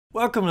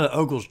Welcome to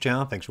Ogle's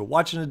channel. Thanks for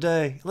watching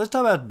today. Let's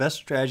talk about the best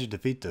strategy to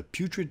defeat the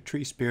Putrid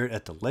Tree Spirit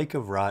at the Lake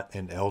of Rot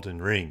in Elden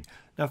Ring.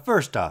 Now,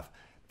 first off,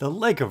 the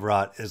Lake of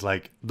Rot is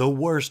like the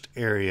worst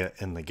area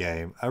in the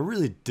game. I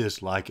really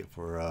dislike it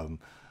for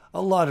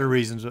a lot of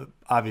reasons,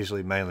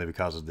 obviously mainly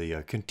because of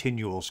the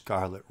continual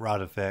Scarlet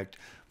Rot effect,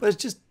 but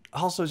it's just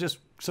also just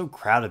so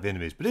crowded of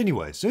enemies. But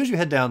anyway, as soon as you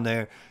head down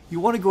there,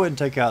 you want to go ahead and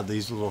take out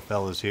these little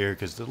fellas here,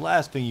 because the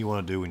last thing you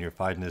want to do when you're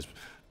fighting this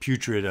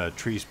Putrid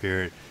Tree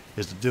Spirit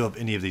is to deal with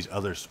any of these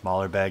other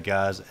smaller bad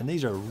guys, and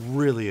these are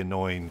really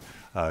annoying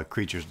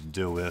creatures to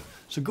deal with.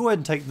 So go ahead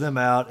and take them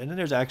out, and then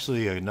there's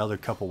actually another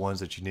couple ones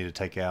that you need to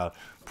take out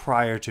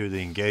prior to the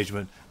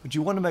engagement, but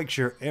you want to make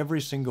sure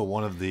every single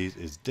one of these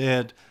is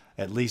dead,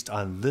 at least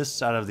on this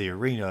side of the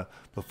arena,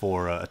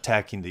 before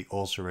attacking the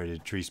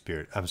ulcerated tree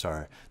spirit. I'm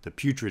sorry, the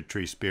Putrid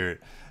Tree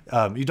Spirit.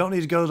 You don't need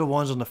to go to the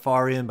ones on the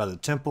far end by the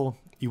temple.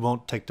 You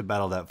won't take the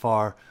battle that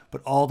far,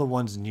 but all the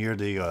ones near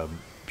the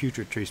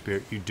Putrid Tree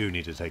Spirit you do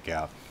need to take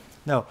out.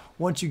 Now,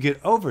 once you get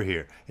over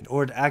here, in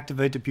order to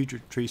activate the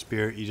Putrid Tree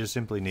Spirit, you just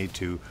simply need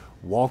to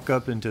walk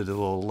up into the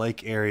little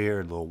lake area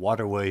or the little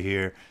waterway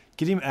here,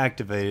 get him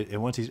activated,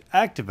 and once he's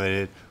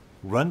activated,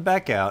 run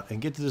back out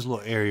and get to this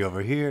little area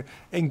over here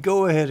and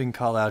go ahead and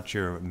call out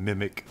your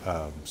Mimic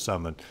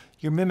summon.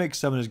 Your Mimic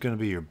summon is going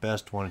to be your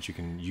best one that you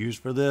can use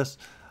for this.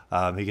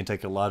 He can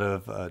take a lot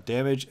of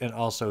damage, and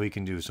also he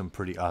can do some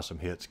pretty awesome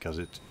hits because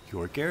it's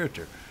your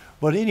character.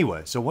 But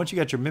anyway, so once you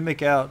got your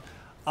Mimic out,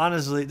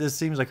 honestly, this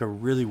seems like a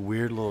really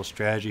weird little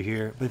strategy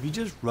here, but if you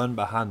just run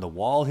behind the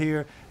wall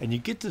here and you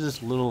get to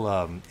this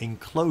little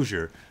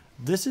enclosure,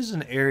 this is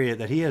an area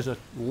that he has a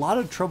lot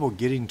of trouble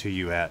getting to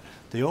you at.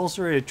 The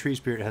ulcerated tree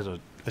spirit has a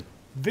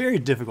very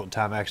difficult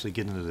time actually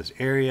getting to this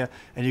area,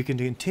 and you can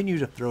continue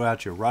to throw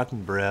out your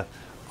rotten breath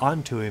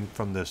onto him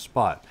from this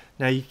spot.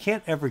 Now, you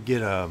can't ever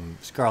get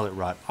Scarlet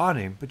Rot on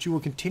him, but you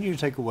will continue to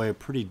take away a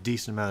pretty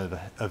decent amount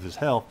of his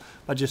health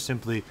by just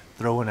simply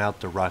throwing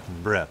out the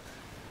rotten breath.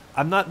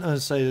 I'm not going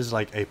to say this is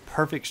like a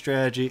perfect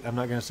strategy. I'm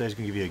not going to say it's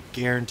going to give you a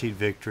guaranteed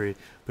victory,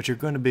 but you're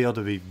going to be able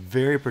to be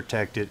very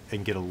protected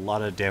and get a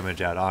lot of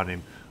damage out on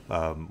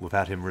him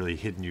without him really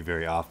hitting you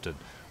very often.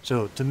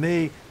 So to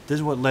me, this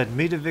is what led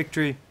me to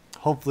victory.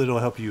 Hopefully it'll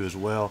help you as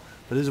well,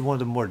 but this is one of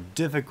the more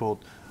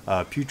difficult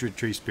Putrid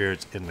Tree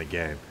Spirits in the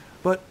game.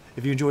 But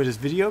if you enjoyed this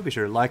video, be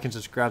sure to like and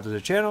subscribe to the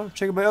channel.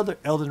 Check out my other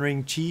Elden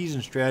Ring cheese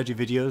and strategy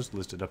videos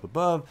listed up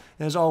above.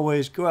 And as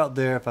always, go out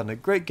there, find a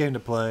great game to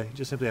play.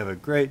 Just simply have a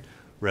great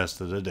rest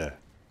of the day.